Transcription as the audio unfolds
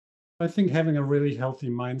I think having a really healthy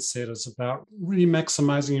mindset is about really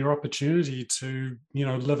maximizing your opportunity to,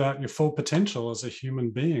 live out your full potential as a human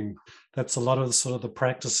being. That's a lot of the sort of the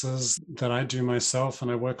practices that I do myself and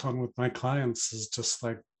I work on with my clients is just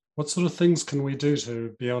like, what sort of things can we do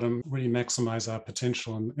to be able to really maximize our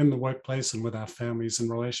potential in the workplace and with our families and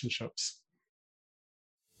relationships?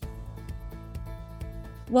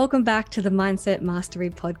 Welcome back to the Mindset Mastery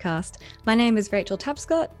podcast. My name is Rachel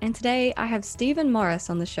Tapscott, and today I have Stephen Morris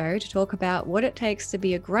on the show to talk about what it takes to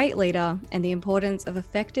be a great leader and the importance of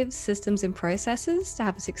effective systems and processes to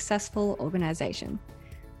have a successful organization.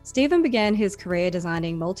 Stephen began his career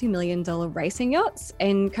designing multi-million-dollar racing yachts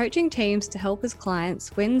and coaching teams to help his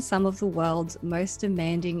clients win some of the world's most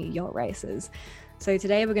demanding yacht races. So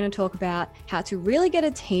today we're going to talk about how to really get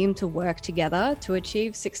a team to work together to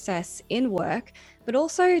achieve success in work, but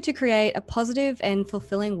also to create a positive and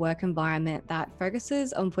fulfilling work environment that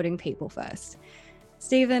focuses on putting people first.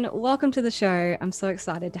 Stephen, welcome to the show. I'm so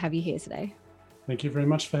excited to have you here today. Thank you very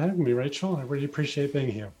much for having me, Rachel. I really appreciate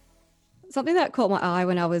being here. Something that caught my eye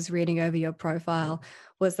when I was reading over your profile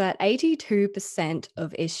was that 82%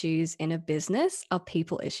 of issues in a business are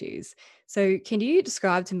people issues. So can you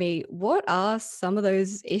describe to me what are some of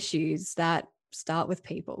those issues that start with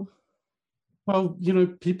people? Well,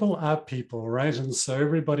 people are people, right? And so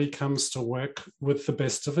everybody comes to work with the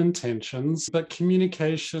best of intentions, but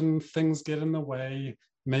communication, things get in the way,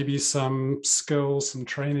 maybe some skills, some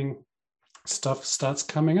training stuff starts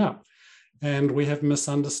coming up. And we have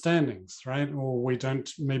misunderstandings, right? Or we don't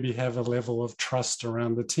maybe have a level of trust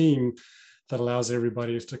around the team that allows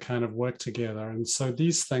everybody to kind of work together. And so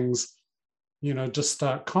these things, just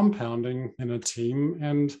start compounding in a team.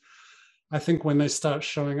 And I think when they start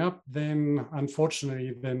showing up, then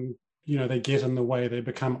unfortunately, they get in the way. They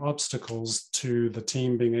become obstacles to the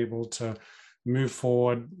team being able to move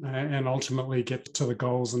forward and ultimately get to the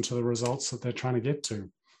goals and to the results that they're trying to get to.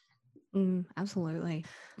 Absolutely.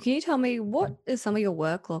 Can you tell me what does some of your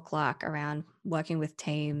work look like around working with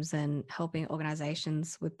teams and helping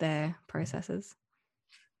organizations with their processes?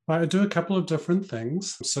 I do a couple of different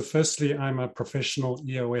things. So firstly, I'm a professional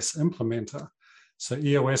EOS implementer. So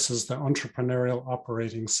EOS is the Entrepreneurial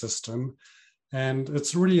Operating System. And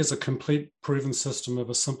it's really is a complete proven system of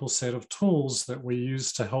a simple set of tools that we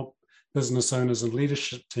use to help business owners and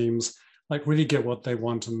leadership teams like really get what they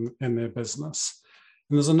want in their business.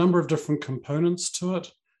 And there's a number of different components to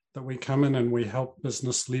it that we come in and we help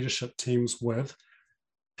business leadership teams with.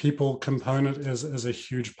 People component is a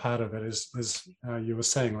huge part of it, as you were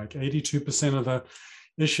saying, like 82% of the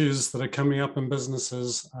issues that are coming up in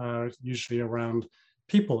businesses are usually around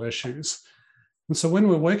people issues. And so when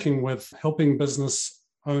we're working with helping business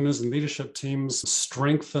owners and leadership teams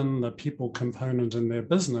strengthen the people component in their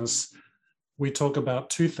business, we talk about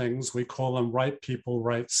two things. We call them right people,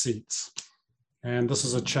 right seats. And this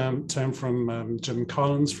is a term from Jim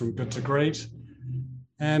Collins from Good to Great.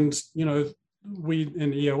 And, we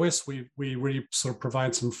in EOS, we really sort of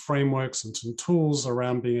provide some frameworks and some tools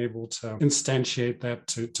around being able to instantiate that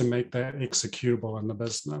to make that executable in the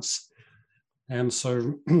business. And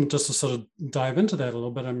so just to sort of dive into that a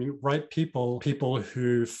little bit, right people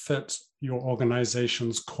who fit your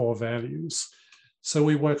organization's core values. So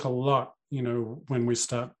we work a lot, when we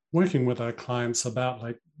start working with our clients about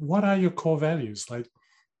like, what are your core values? Like,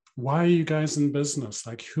 why are you guys in business?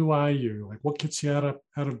 Like, who are you? Like, what gets you out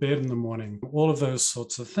of bed in the morning? All of those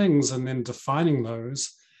sorts of things, and then defining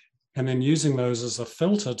those and then using those as a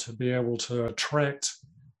filter to be able to attract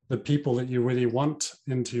the people that you really want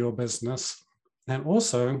into your business. And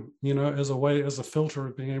also, as a filter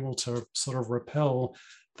of being able to sort of repel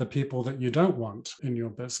the people that you don't want in your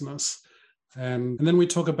business. And then we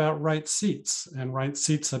talk about right seats, and right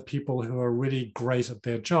seats are people who are really great at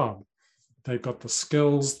their job. They've got the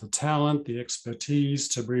skills, the talent, the expertise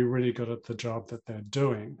to be really good at the job that they're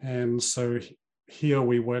doing. And so here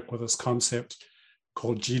we work with this concept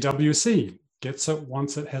called GWC, gets it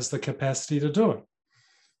once it has the capacity to do it.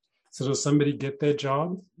 So does somebody get their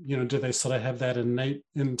job? Do they sort of have that innate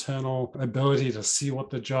internal ability to see what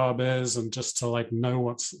the job is and just to like know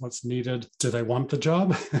what's needed? Do they want the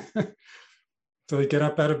job? Do they get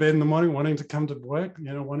up out of bed in the morning wanting to come to work,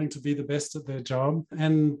 wanting to be the best at their job?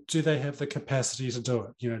 And do they have the capacity to do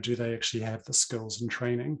it? Do they actually have the skills and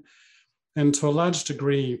training? And to a large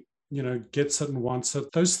degree, gets it and wants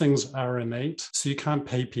it. Those things are innate. So you can't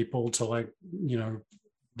pay people to like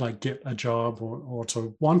get a job or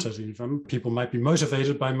to want it even. People might be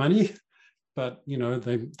motivated by money, but,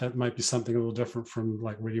 that might be something a little different from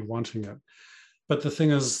like really wanting it. But the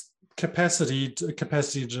thing is, capacity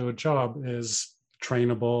to do a job is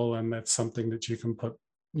trainable, and that's something that you can put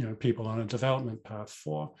people on a development path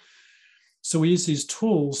for. So we use these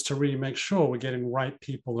tools to really make sure we're getting right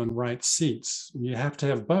people in right seats. You have to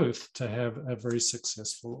have both to have a very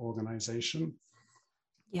successful organization.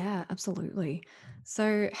 Yeah, absolutely.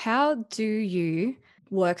 So, how do you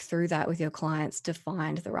work through that with your clients to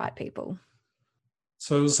find the right people?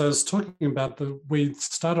 So as I was talking about, we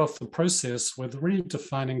start off the process with really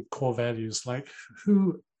defining core values, like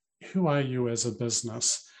who who are you as a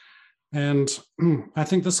business? And I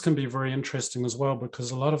think this can be very interesting as well,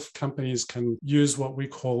 because a lot of companies can use what we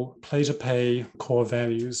call play to pay core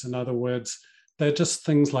values. In other words, they're just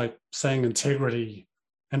things like saying integrity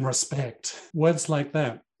and respect, words like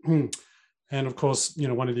that. And of course,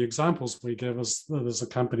 one of the examples we give is there's a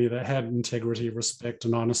company that had integrity, respect,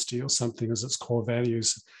 and honesty or something as its core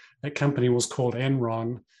values. That company was called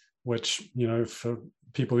Enron, which, for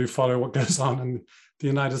people who follow what goes on in the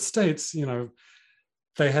United States,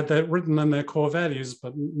 they had that written in their core values,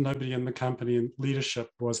 but nobody in the company and leadership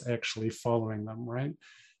was actually following them, right?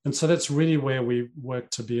 And so that's really where we work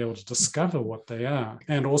to be able to discover what they are,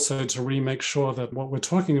 and also to really make sure that what we're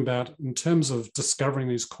talking about in terms of discovering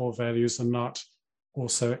these core values are not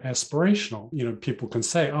also aspirational. People can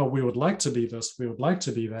say, oh, we would like to be this, we would like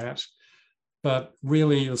to be that. But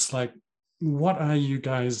really, it's like, what are you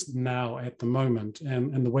guys now at the moment?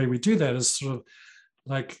 And the way we do that is sort of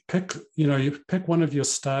like you pick one of your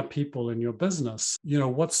star people in your business.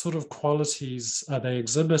 What sort of qualities are they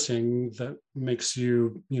exhibiting that makes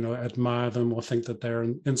you admire them or think that they're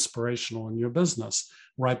inspirational in your business?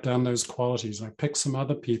 Write down those qualities. Like, pick some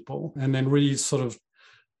other people and then really sort of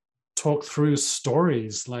talk through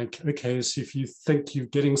stories. Like, okay, so if you think you're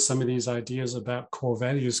getting some of these ideas about core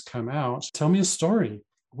values come out, tell me a story.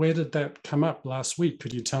 Where did that come up last week?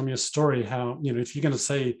 Could you tell me a story how, if you're going to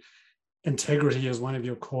say integrity is one of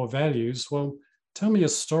your core values, well, tell me a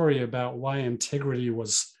story about why integrity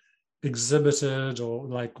was exhibited, or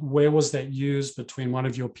like, where was that used between one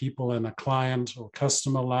of your people and a client or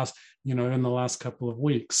customer in the last couple of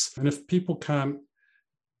weeks. And if people can't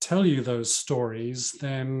tell you those stories,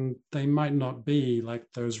 then they might not be like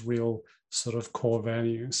those real sort of core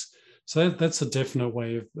values. So that's a definite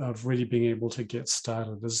way of really being able to get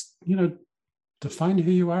started, is define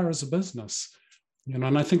who you are as a business. And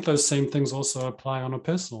I think those same things also apply on a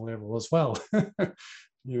personal level as well.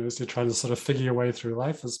 As you're trying to sort of figure your way through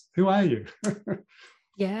life, is who are you?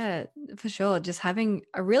 Yeah, for sure. Just having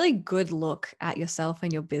a really good look at yourself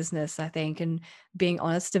and your business, I think, and being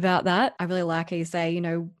honest about that. I really like how you say,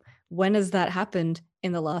 when has that happened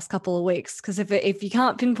in the last couple of weeks? Because if you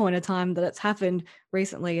can't pinpoint a time that it's happened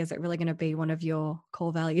recently, is it really going to be one of your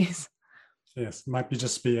core values? Yes, might be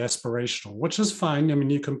just be aspirational, which is fine. I mean,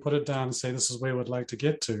 you can put it down and say, this is where we'd like to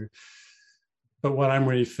get to. But what I'm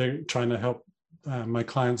really trying to help my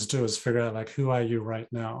clients do is figure out, like, who are you right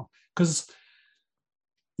now? Because,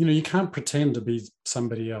 you can't pretend to be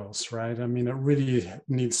somebody else, right? I mean, it really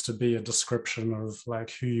needs to be a description of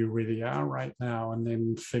like who you really are right now, and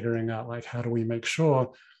then figuring out, like, how do we make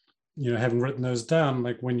sure, having written those down,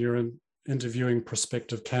 like when you're interviewing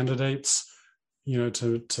prospective candidates,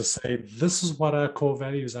 to say, this is what our core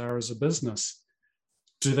values are as a business.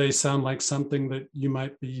 Do they sound like something that you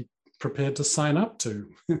might be prepared to sign up to?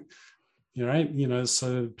 Right?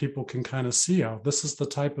 So people can kind of see, oh, this is the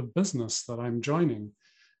type of business that I'm joining,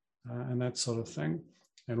 and that sort of thing.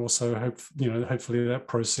 And also hopefully that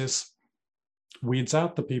process weeds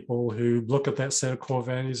out the people who look at that set of core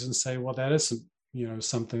values and say, well, that isn't,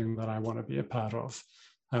 something that I want to be a part of.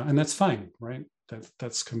 And that's fine, right?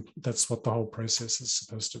 That's what the whole process is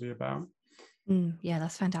supposed to be about. Yeah,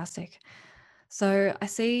 that's fantastic. So I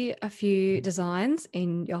see a few designs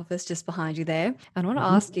in your office just behind you there. And I want to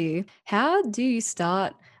ask you, how do you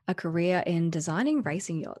start a career in designing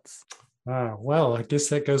racing yachts? Well, I guess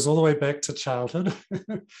that goes all the way back to childhood.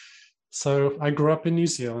 So I grew up in New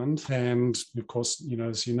Zealand, and of course,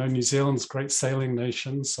 as you know, New Zealand's a great sailing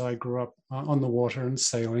nation. So I grew up on the water and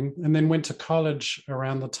sailing, and then went to college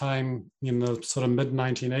around the time in the sort of mid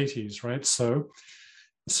 1980s, right? So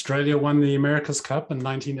Australia won the America's Cup in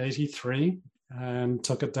 1983 and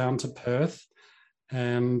took it down to Perth.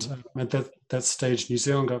 And at that stage, New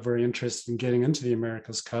Zealand got very interested in getting into the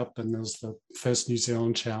America's Cup, and there was the first New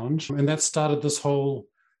Zealand Challenge. And that started this whole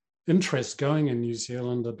interest going in New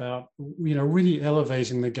Zealand about, really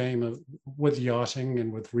elevating the game with yachting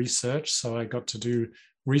and with research. So I got to do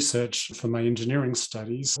research for my engineering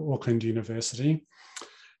studies at Auckland University.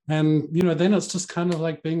 And, then it's just kind of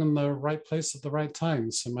like being in the right place at the right time.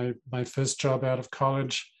 So my first job out of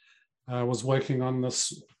college was working on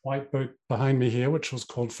this white boat behind me here, which was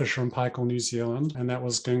called Fisher and Paykel New Zealand. And that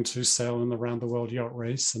was going to sail in the round the world yacht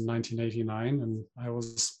race in 1989. And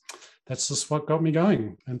that's just what got me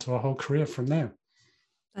going into a whole career from there.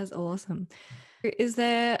 That's awesome. Is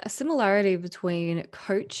there a similarity between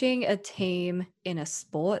coaching a team in a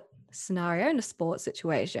sport scenario, in a sports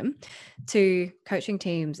situation, to coaching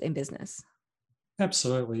teams in business?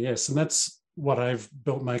 Absolutely, yes. And that's what I've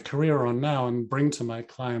built my career on now and bring to my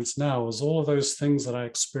clients now, is all of those things that I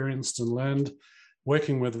experienced and learned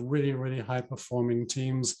working with really, really high performing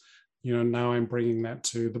teams. Now I'm bringing that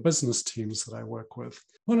to the business teams that I work with.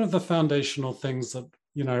 One of the foundational things that,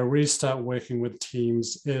 really start working with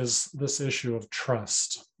teams is this issue of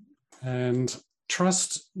trust. And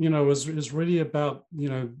trust, is really about,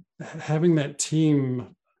 having that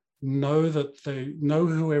team know that they know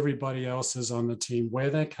who everybody else is on the team, where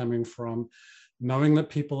they're coming from, knowing that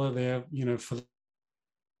people are there, for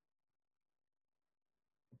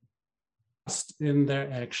in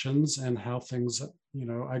their actions and how things,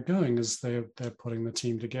 are going as they're putting the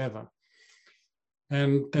team together.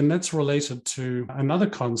 And then that's related to another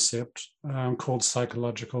concept called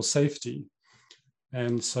psychological safety.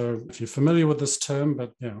 And so if you're familiar with this term,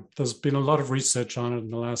 but there's been a lot of research on it in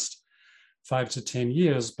the last 5 to 10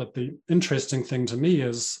 years. But the interesting thing to me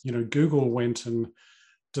is, Google went and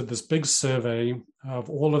did this big survey of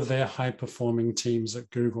all of their high performing teams at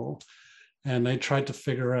Google. And they tried to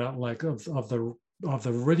figure out, like, of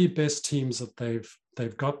the really best teams that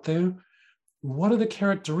they've got there, what are the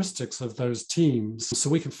characteristics of those teams,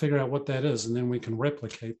 so we can figure out what that is, and then we can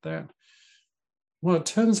replicate that. Well, it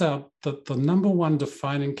turns out that the number one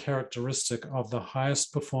defining characteristic of the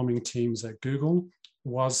highest performing teams at Google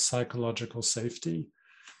was psychological safety.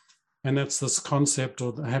 And that's this concept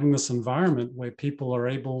of having this environment where people are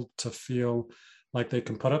able to feel like they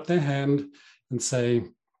can put up their hand and say,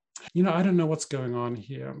 I don't know what's going on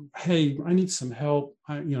here. Hey, I need some help.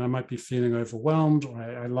 I might be feeling overwhelmed, or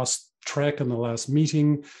I lost track in the last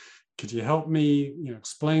meeting. Could you help me,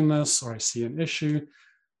 explain this, or I see an issue.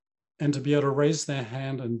 And to be able to raise their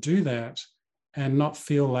hand and do that and not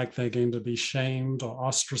feel like they're going to be shamed or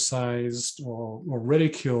ostracized or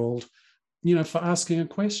ridiculed, for asking a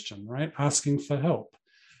question, right? Asking for help.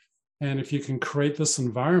 And if you can create this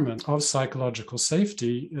environment of psychological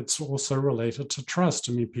safety, it's also related to trust.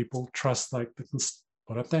 I mean, people trust, like, they can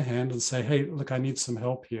put up their hand and say, hey, look, I need some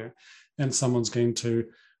help here. And someone's going to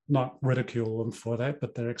not ridicule them for that,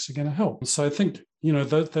 but they're actually going to help. So I think,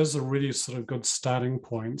 those are really sort of good starting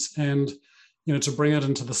points. And, to bring it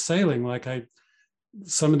into the sailing, like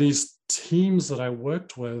some of these teams that I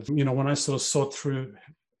worked with, when I sort of sort through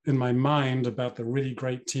in my mind about the really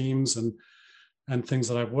great teams and things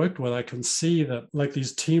that I've worked with, I can see that, like,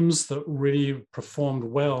 these teams that really performed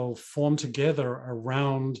well formed together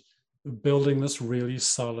around building this really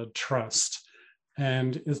solid trust.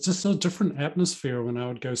 And it's just a different atmosphere when I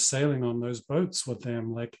would go sailing on those boats with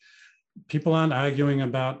them. Like, people aren't arguing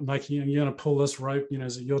about, like, you're going to pull this rope,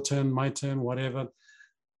 is it your turn, my turn, whatever.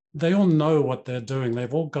 They all know what they're doing.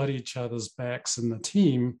 They've all got each other's backs in the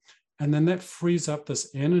team. And then that frees up this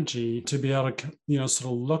energy to be able to,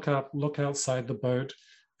 sort of look outside the boat.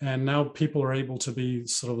 And now people are able to be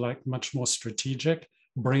sort of like much more strategic,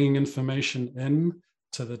 bringing information in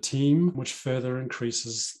to the team, which further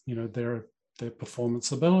increases, their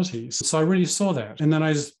performance abilities. So I really saw that. And then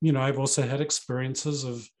I've also had experiences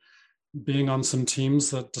of being on some teams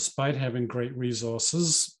that, despite having great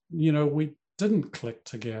resources, we didn't click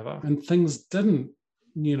together and things didn't,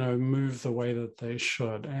 move the way that they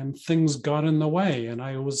should, and things got in the way. And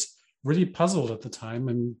I was really puzzled at the time,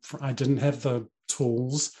 and I didn't have the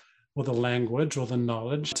tools or the language or the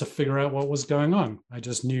knowledge to figure out what was going on. I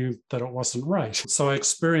just knew that it wasn't right. So I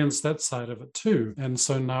experienced that side of it too. And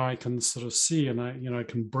so now I can sort of see, and I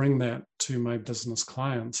can bring that to my business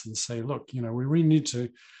clients and say, look, we really need to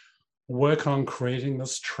work on creating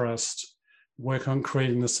this trust, work on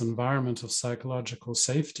creating this environment of psychological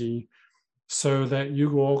safety, so that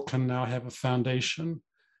you all can now have a foundation.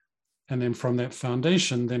 And then from that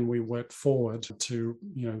foundation, then we work forward to,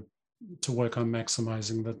 to work on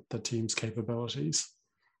maximizing the team's capabilities.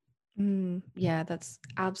 Yeah, that's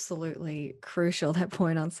absolutely crucial, that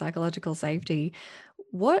point on psychological safety.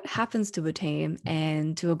 What happens to a team,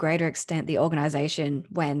 and to a greater extent, the organization,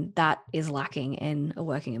 when that is lacking in a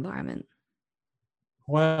working environment?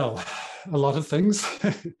 Well, a lot of things.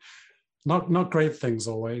 Not great things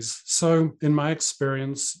always. So in my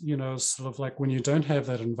experience, sort of like when you don't have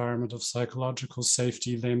that environment of psychological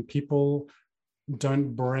safety, then people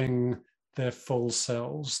don't bring their full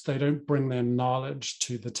selves. They don't bring their knowledge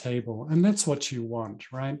to the table. And that's what you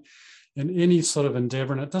want, right? In any sort of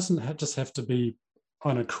endeavor, and it doesn't just have to be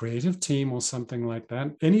on a creative team or something like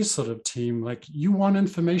that. Any sort of team, like, you want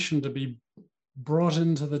information to be brought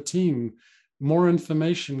into the team more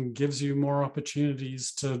information gives you more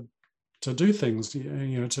opportunities to do things,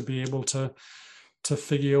 to be able to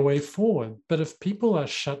figure your way forward. But if people are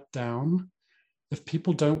shut down, if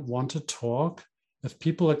people don't want to talk, if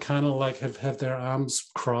people are kind of like have their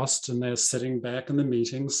arms crossed and they're sitting back in the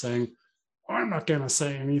meeting saying, I'm not going to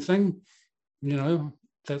say anything,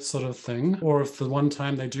 that sort of thing. Or if the one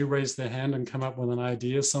time they do raise their hand and come up with an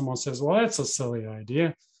idea, someone says, well, that's a silly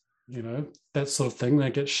idea, that sort of thing,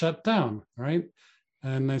 they get shut down, right?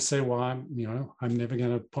 And they say, well, I'm never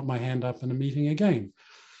going to put my hand up in a meeting again.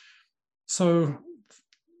 So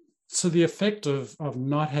the effect of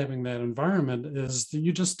not having that environment is that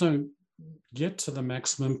you just don't get to the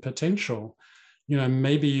maximum potential.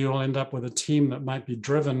 Maybe you'll end up with a team that might be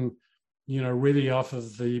driven, really off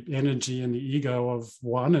of the energy and the ego of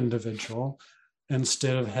one individual,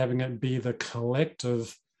 instead of having it be the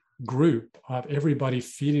collective group of everybody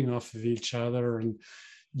feeding off of each other and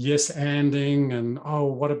yes-anding and, oh,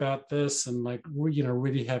 what about this? And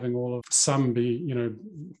really having all of some be,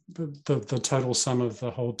 the total sum of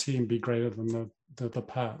the whole team be greater than the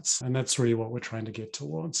parts. And that's really what we're trying to get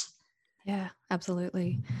towards. Yeah,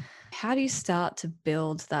 absolutely. How do you start to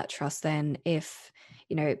build that trust then if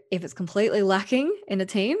it's completely lacking in a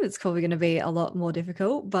team? It's probably going to be a lot more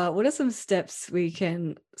difficult, but what are some steps we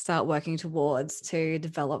can start working towards to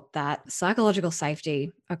develop that psychological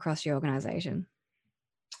safety across your organization?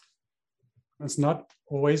 It's not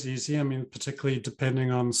always easy. I mean, particularly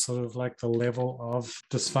depending on sort of like the level of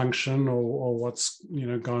dysfunction or what's,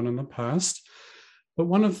 gone in the past. But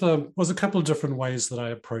was a couple of different ways that I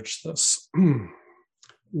approach this.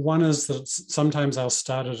 One is that sometimes I'll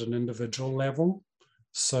start at an individual level.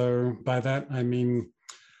 So by that, I mean,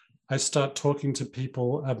 I start talking to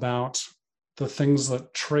people about the things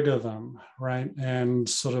that trigger them, right? And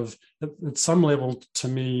sort of at some level, to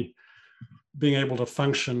me, being able to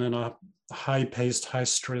function in a high-paced,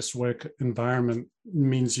 high-stress work environment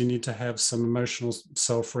means you need to have some emotional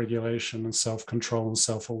self-regulation and self-control and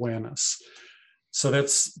self-awareness. So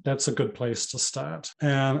that's a good place to start.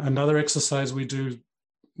 And another exercise we do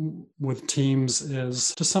with teams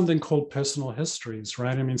is just something called personal histories,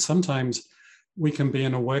 right? I mean, sometimes we can be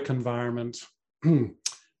in a work environment and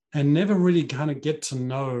never really kind of get to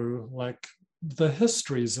know like the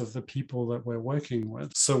histories of the people that we're working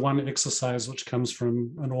with. So one exercise which comes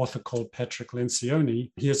from an author called Patrick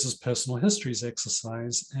Lencioni, he has his personal histories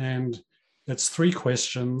exercise, and it's 3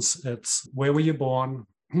 questions. It's where were you born?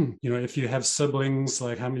 If you have siblings,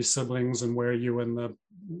 like how many siblings and where are you in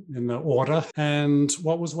the order? And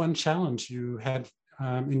what was one challenge you had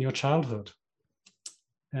in your childhood?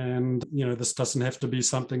 And, this doesn't have to be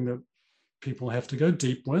something that people have to go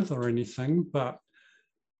deep with or anything, but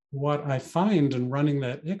what I find in running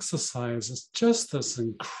that exercise is just this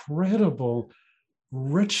incredible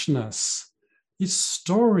richness. These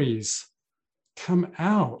stories come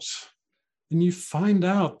out and you find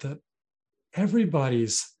out that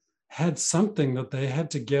everybody's had something that they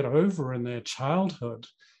had to get over in their childhood.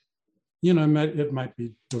 It might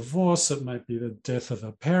be divorce, it might be the death of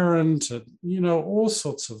a parent, all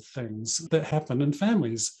sorts of things that happen in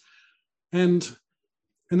families. And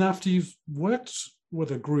after you've worked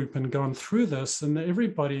with a group and gone through this, and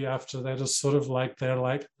everybody after that is sort of like, they're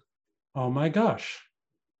like, oh my gosh,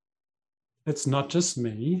 it's not just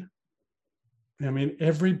me. I mean,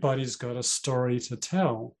 everybody's got a story to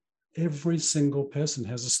tell. Every single person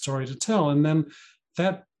has a story to tell. And then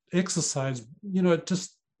that exercise, it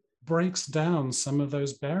just breaks down some of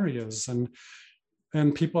those barriers. And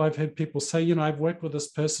I've had people say, I've worked with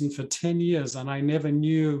this person for 10 years and I never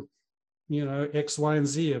knew, X, Y, and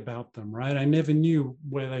Z about them, right? I never knew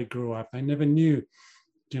where they grew up. I never knew,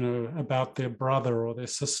 about their brother or their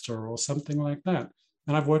sister or something like that.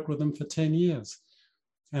 And I've worked with them for 10 years.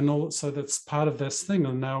 And also that's part of this thing.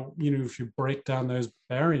 And now, if you break down those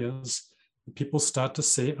barriers, people start to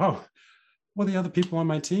see, oh, well, the other people on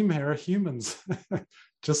my team here are humans,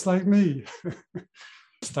 just like me.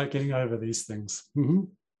 Start getting over these things. Mm-hmm.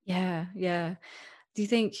 Yeah. Do you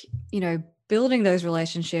think, building those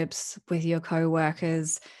relationships with your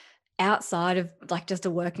co-workers outside of like just a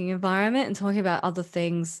working environment and talking about other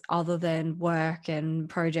things other than work and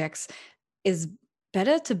projects is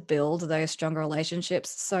better to build those stronger relationships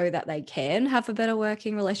so that they can have a better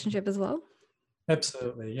working relationship as well?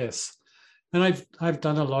 Absolutely, yes. And I've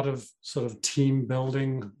done a lot of sort of team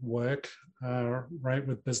building work, right,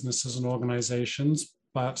 with businesses and organizations.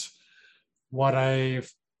 But what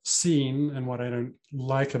I've seen and what I don't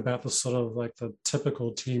like about the sort of like the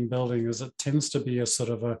typical team building is it tends to be a sort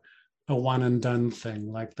of a one and done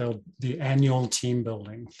thing, like the annual team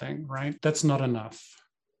building thing, right? That's not enough.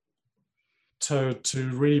 to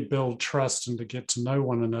really build trust and to get to know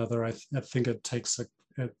one another, I think it takes a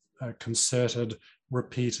concerted,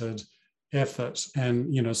 repeated effort.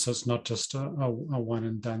 And, so it's not just a one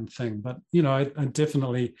and done thing. But, I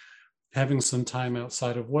definitely having some time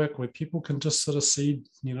outside of work where people can just sort of see,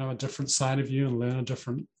 a different side of you and learn a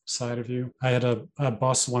different side of you. I had a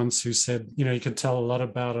boss once who said, you could tell a lot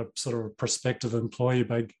about a sort of a prospective employee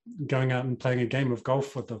by going out and playing a game of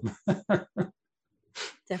golf with them.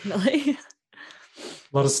 Definitely.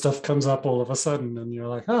 A lot of stuff comes up all of a sudden and you're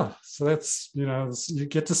like, oh, so that's, you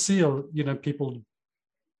get to see, people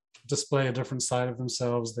display a different side of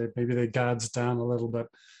themselves. Maybe their guards down a little bit,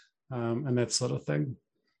 and that sort of thing.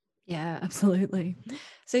 Yeah, absolutely.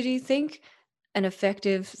 So do you think an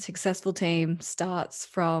effective, successful team starts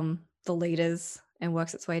from the leaders and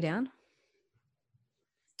works its way down?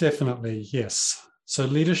 Definitely, yes. So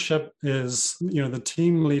leadership is, the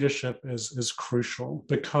team leadership is crucial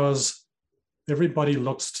because everybody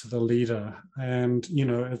looks to the leader, and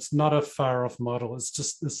it's not a far off model. It's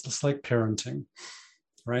just like parenting,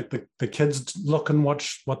 right? The kids look and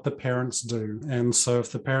watch what the parents do, and so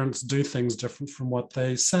if the parents do things different from what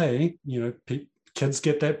they say, kids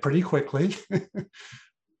get that pretty quickly.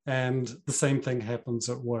 And the same thing happens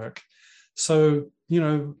at work. So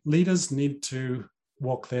leaders need to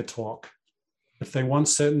walk their talk. If they want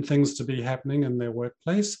certain things to be happening in their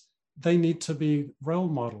workplace, they need to be role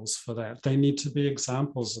models for that. They need to be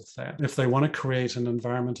examples of that. If they want to create an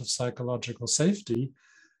environment of psychological safety,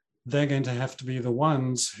 they're going to have to be the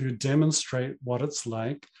ones who demonstrate what it's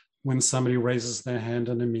like when somebody raises their hand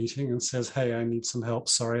in a meeting and says, hey, I need some help.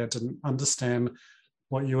 Sorry, I didn't understand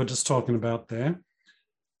what you were just talking about there.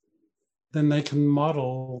 Then they can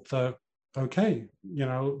model okay,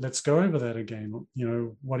 let's go over that again.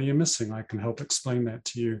 What are you missing? I can help explain that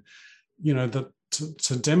to you.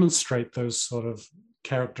 To demonstrate those sort of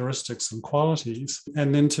characteristics and qualities,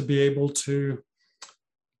 and then to be able to,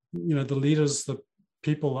 the leaders, the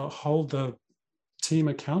people that hold the team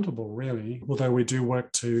accountable, really, although we do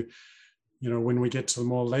work to, when we get to the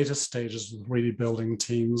more later stages of really building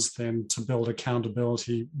teams, then to build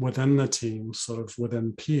accountability within the team, sort of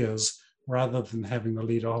within peers, rather than having the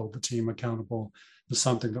leader hold the team accountable, is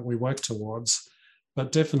something that we work towards.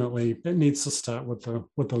 But definitely it needs to start with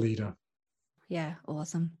the leader. Yeah,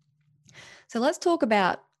 awesome. So let's talk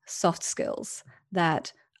about soft skills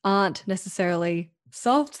that aren't necessarily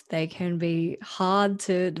soft. They can be hard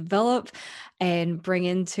to develop and bring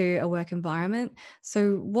into a work environment.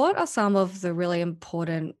 So what are some of the really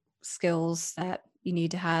important skills that you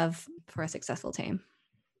need to have for a successful team?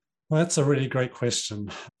 Well, that's a really great question.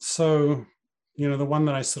 So, the one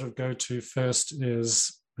that I sort of go to first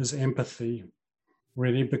is empathy,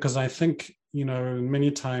 really, because I think,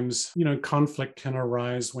 many times, conflict can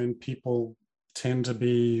arise when people tend to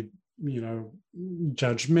be,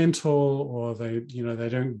 judgmental, or they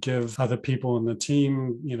don't give other people in the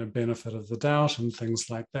team, benefit of the doubt and things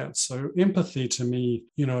like that. So empathy to me,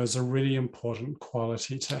 is a really important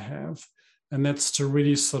quality to have. And that's to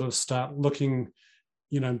really sort of start looking,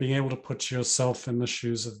 being able to put yourself in the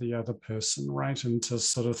shoes of the other person, right? And to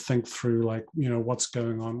sort of think through, like, what's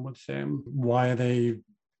going on with them? Why are they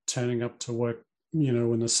turning up to work,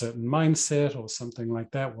 in a certain mindset or something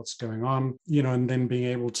like that? What's going on? And then being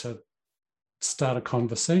able to start a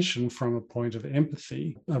conversation from a point of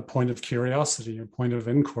empathy, a point of curiosity, a point of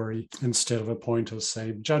inquiry, instead of a point of,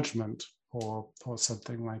 say, judgment or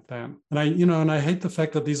something like that. And I hate the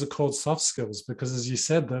fact that these are called soft skills, because, as you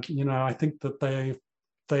said, that, I think that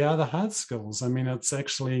they are the hard skills. I mean, it's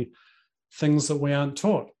actually things that we aren't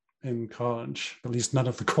taught in college. At least none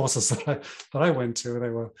of the courses that I went to,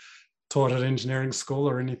 they were taught at engineering school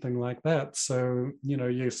or anything like that. So,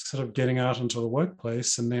 you're sort of getting out into the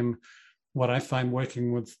workplace. And then what I find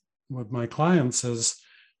working with my clients is,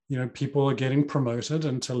 people are getting promoted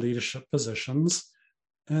into leadership positions,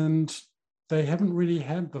 and they haven't really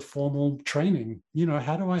had the formal training.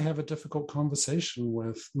 How do I have a difficult conversation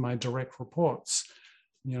with my direct reports?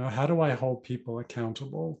 How do I hold people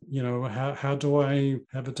accountable? How do I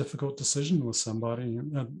have a difficult decision with somebody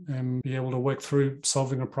and be able to work through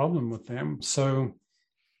solving a problem with them? So,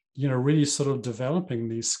 really sort of developing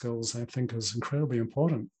these skills, I think, is incredibly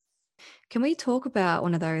important. Can we talk about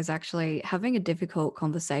one of those, actually having a difficult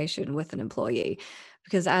conversation with an employee?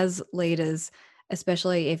 Because as leaders,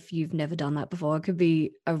 especially if you've never done that before, it could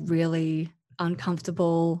be a really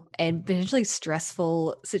uncomfortable and potentially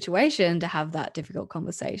stressful situation to have that difficult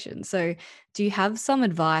conversation. So, do you have some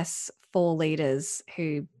advice for leaders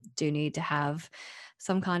who do need to have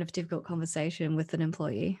some kind of difficult conversation with an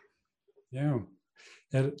employee? Yeah,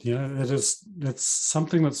 it's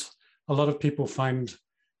something that's a lot of people find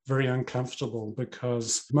very uncomfortable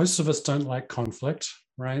because most of us don't like conflict,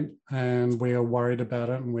 right? And we are worried about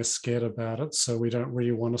it and we're scared about it. So we don't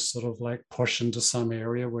really want to sort of like push into some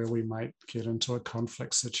area where we might get into a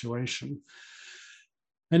conflict situation.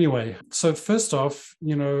 Anyway, so first off,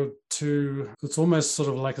 it's almost sort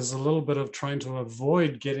of like as a little bit of trying to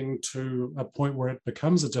avoid getting to a point where it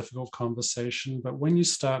becomes a difficult conversation. But when you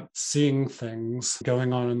start seeing things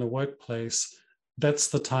going on in the workplace, that's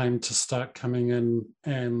the time to start coming in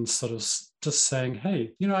and sort of just saying,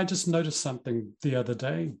 hey, I just noticed something the other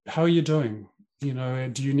day. How are you doing? Do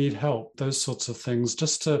you need help? Those sorts of things,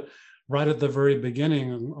 just to right at the very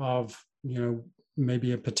beginning of,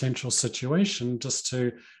 maybe a potential situation, just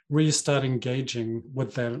to really start engaging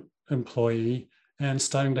with that employee and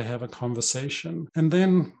starting to have a conversation. And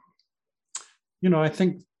then, I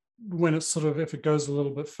think when it's sort of, if it goes a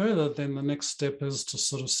little bit further, then the next step is to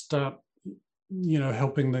sort of start,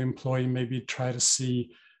 helping the employee maybe try to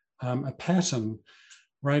see a pattern,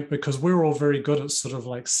 right? Because we're all very good at sort of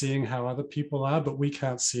like seeing how other people are, but we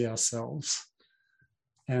can't see ourselves.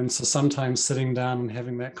 And so sometimes sitting down and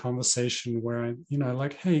having that conversation where,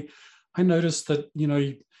 like, hey, I noticed that,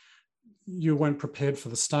 you weren't prepared for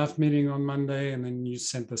the staff meeting on Monday, and then you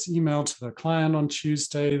sent this email to the client on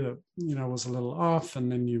Tuesday that, was a little off, and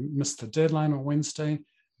then you missed the deadline on Wednesday.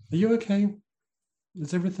 Are you okay?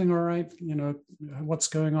 Is everything all right? What's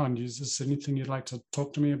going on? Is there anything you'd like to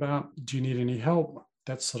talk to me about? Do you need any help?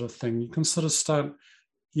 That sort of thing. You can sort of start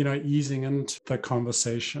easing into the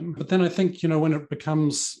conversation. But then I think, when it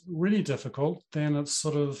becomes really difficult, then it's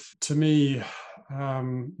sort of, to me,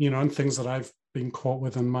 and things that I've been caught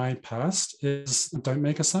with in my past is don't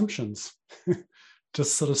make assumptions.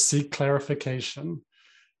 Just sort of seek clarification.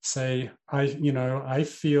 Say, I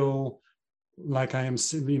feel like I'm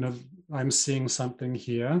seeing something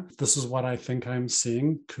here. This is what I think I'm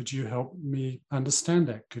seeing. Could you help me understand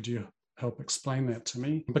that? Could you help explain that to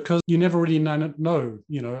me? Because you never really know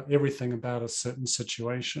everything about a certain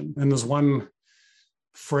situation. And there's one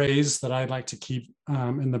phrase that I like to keep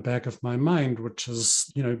in the back of my mind, which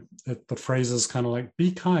is, the phrase is kind of like,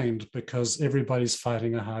 be kind, because everybody's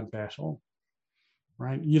fighting a hard battle,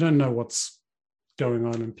 right? You don't know what's going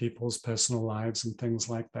on in people's personal lives and things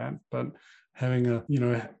like that, but having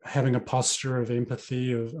a posture of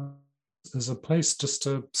empathy is a place just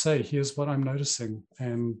to say, here's what I'm noticing,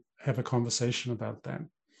 and have a conversation about that.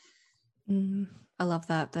 I love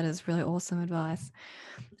that. That is really awesome advice.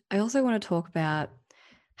 I also want to talk about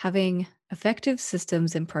having effective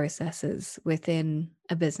systems and processes within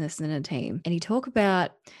a business and a team. And you talk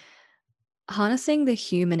about harnessing the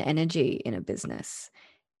human energy in a business.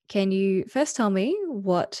 Can you first tell me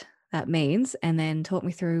what that means, and then talk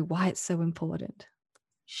me through why it's so important?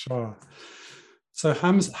 Sure. So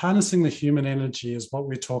harnessing the human energy is what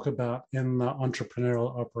we talk about in the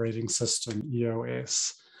Entrepreneurial Operating System,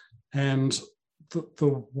 EOS. And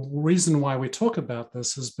the reason why we talk about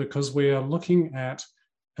this is because we are looking at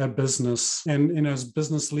a business, and as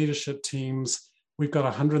business leadership teams, we've got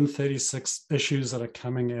 136 issues that are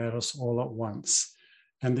coming at us all at once.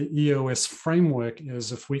 And the EOS framework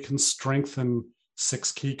is, if we can strengthen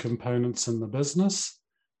 6 key components in the business,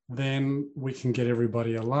 then we can get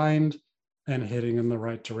everybody aligned and heading in the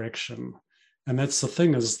right direction. And that's the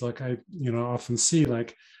thing, is like I often see,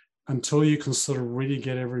 like, until you can sort of really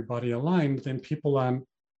get everybody aligned, then people aren't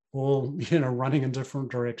all running in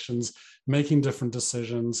different directions, making different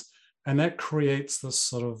decisions, and that creates this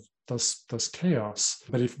sort of this chaos.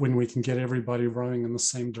 But when we can get everybody rowing in the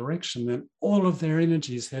same direction, then all of their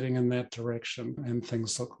energy is heading in that direction, and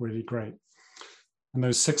things look really great. And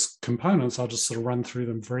those 6 components, I'll just sort of run through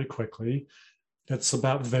them very quickly. It's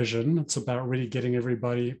about vision. It's about really getting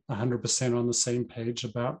everybody 100% on the same page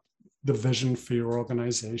about the vision for your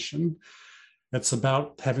organization. It's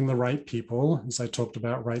about having the right people, as I talked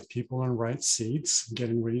about, right people in right seats,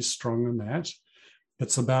 getting really strong in that.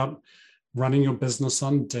 It's about running your business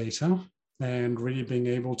on data and really being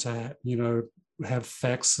able to, have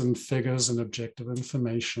facts and figures and objective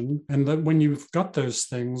information. And that when you've got those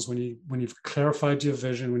things, when you've clarified your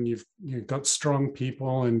vision, when you've got strong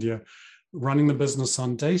people and you're running the business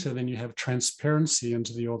on data, then you have transparency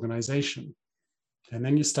into the organization. And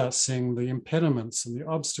then you start seeing the impediments and the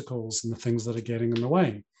obstacles and the things that are getting in the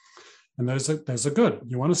way. And those are good.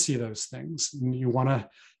 You want to see those things. And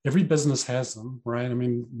every business has them, right? I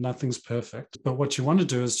mean, nothing's perfect. But what you want to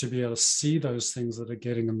do is to be able to see those things that are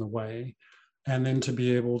getting in the way, and then to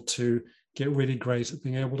be able to get really great at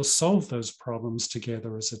being able to solve those problems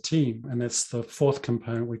together as a team. And that's the 4th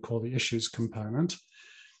component we call the issues component.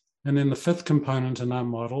 And then the 5th component in our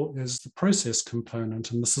model is the process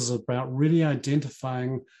component. And this is about really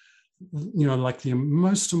identifying like the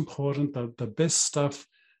most important, the best stuff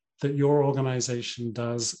that your organization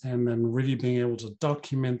does, and then really being able to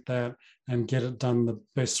document that and get it done the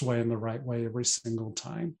best way and the right way every single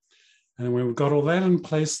time. And when we've got all that in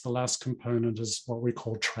place, the last component is what we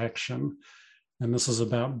call traction. And this is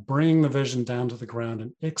about bringing the vision down to the ground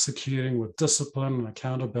and executing with discipline and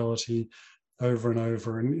accountability over and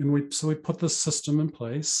over. And we put this system in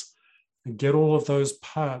place and get all of those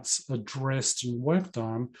parts addressed and worked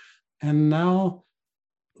on. And now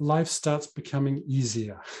life starts becoming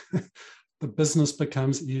easier. The business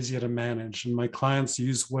becomes easier to manage. And my clients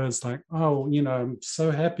use words like, oh, I'm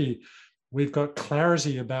so happy we've got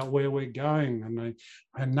clarity about where we're going.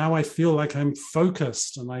 And now I feel like I'm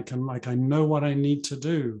focused and I know what I need to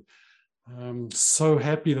do. I'm so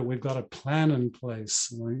happy that we've got a plan in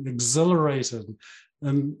place. I'm exhilarated.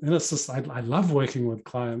 And it's just, I love working with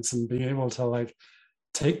clients and being able to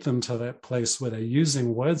take them to that place where they're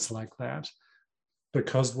using words like that,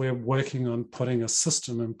 because we're working on putting a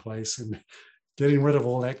system in place and getting rid of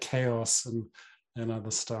all that chaos and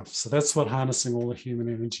other stuff. So that's what harnessing all the human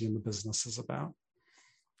energy in the business is about.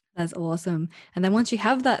 That's awesome. And then once you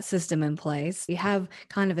have that system in place, you have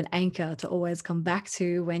kind of an anchor to always come back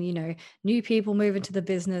to when, new people move into the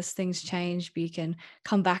business, things change, but you can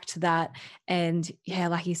come back to that. And yeah,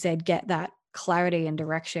 like you said, get that clarity and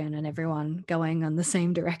direction and everyone going on the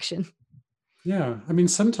same direction. Yeah. I mean,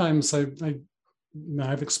 sometimes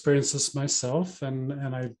I've experienced this myself,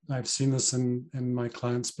 and I've seen this in my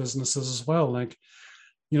clients' businesses as well.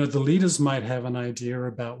 The leaders might have an idea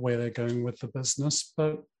about where they're going with the business,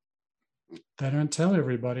 but they don't tell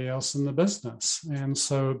everybody else in the business. And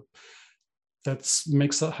so that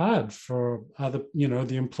makes it hard for other,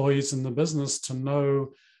 the employees in the business to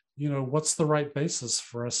know, what's the right basis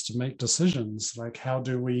for us to make decisions? Like, how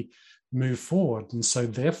do we move forward? And so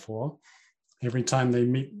therefore, every time they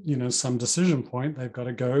meet, some decision point, they've got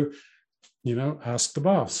to go, ask the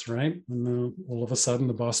boss, right? And then all of a sudden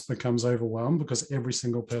the boss becomes overwhelmed because every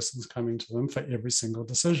single person's coming to them for every single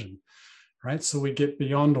decision, right? So we get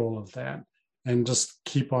beyond all of that and just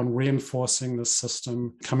keep on reinforcing the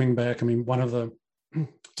system, coming back. I mean, one of the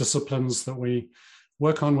disciplines that we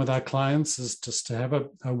work on with our clients is just to have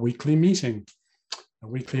a weekly meeting, a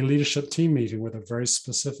weekly leadership team meeting with a very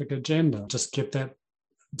specific agenda. Just get that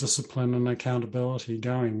discipline and accountability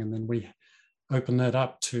going. And then we open that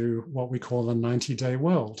up to what we call the 90-day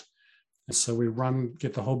world. And so we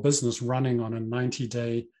get the whole business running on a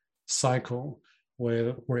 90-day cycle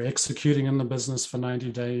where we're executing in the business for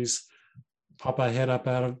 90 days, pop our head up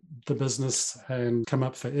out of the business and come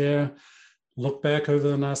up for air, look back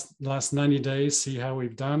over the last 90 days, see how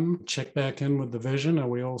we've done, check back in with the vision. Are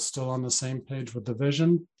we all still on the same page with the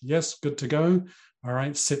vision? Yes, good to go. All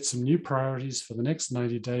right, set some new priorities for the next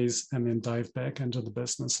 90 days and then dive back into the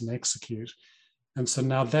business and execute. And so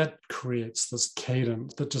now that creates this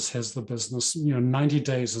cadence that just has the business, 90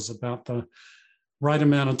 days is about the right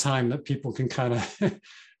amount of time that people can kind of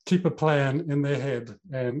keep a plan in their head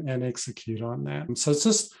and execute on that. And so it's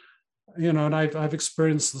just, and I've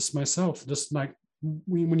experienced this myself, just like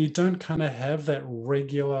when you don't kind of have that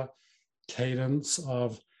regular cadence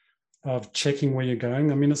of checking where you're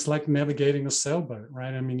going. I mean, it's like navigating a sailboat,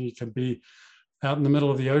 right? I mean, you could be out in the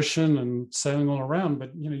middle of the ocean and sailing all around,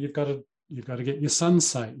 but you've got to get your sun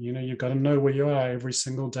sight. You've got to know where you are every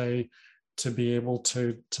single day to be able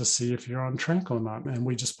to see if you're on track or not. And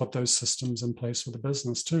we just put those systems in place for the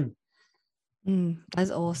business too. That's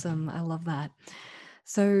awesome. I love that.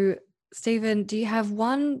 So Stephen, do you have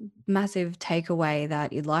one massive takeaway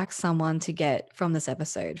that you'd like someone to get from this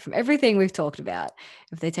episode, from everything we've talked about?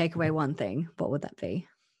 If they take away one thing, what would that be?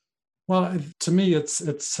 Well, to me, it's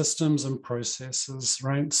systems and processes,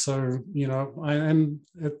 right? So,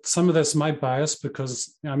 some of that's my bias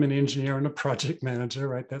because I'm an engineer and a project manager,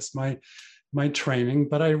 right? That's my training.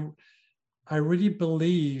 But I really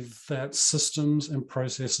believe that systems and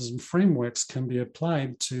processes and frameworks can be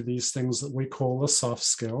applied to these things that we call the soft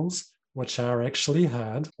skills, which are actually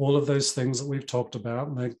hard. All of those things that we've talked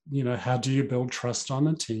about, like, how do you build trust on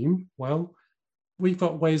a team? Well, we've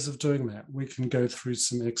got ways of doing that. We can go through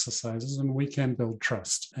some exercises and we can build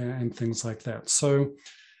trust and things like that. So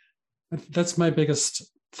that's my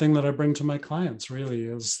biggest thing that I bring to my clients, really,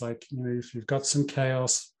 is like, if you've got some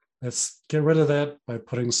chaos, let's get rid of that by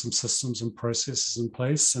putting some systems and processes in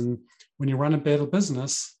place. And when you run a better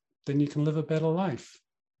business, then you can live a better life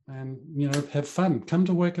and, have fun. Come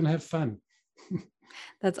to work and have fun.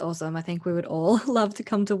 That's awesome. I think we would all love to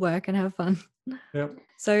come to work and have fun. Yep.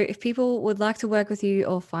 So if people would like to work with you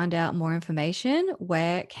or find out more information,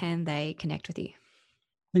 where can they connect with you?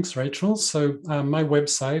 Thanks, Rachel. So my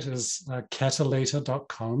website is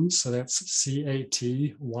catallator.com. So that's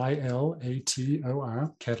CATYLATOR,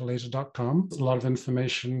 catallator.com. A lot of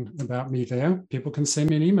information about me there. People can send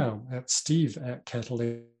me an email at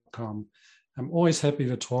steve@catallator.com. I'm always happy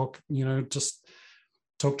to talk, just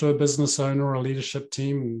talk to a business owner or a leadership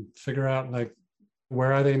team and figure out like,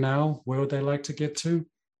 where are they now? Where would they like to get to?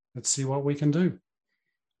 Let's see what we can do.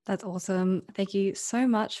 That's awesome. Thank you so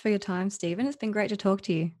much for your time, Stephen. It's been great to talk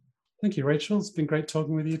to you. Thank you, Rachel. It's been great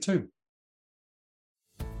talking with you too.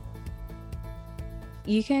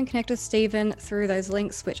 You can connect with Stephen through those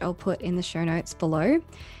links, which I'll put in the show notes below.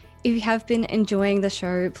 If you have been enjoying the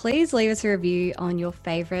show, please leave us a review on your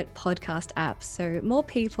favorite podcast app so more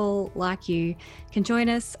people like you can join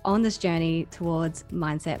us on this journey towards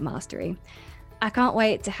mindset mastery. I can't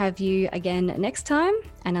wait to have you again next time.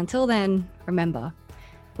 And until then, remember,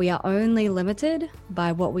 we are only limited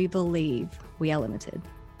by what we believe we are limited.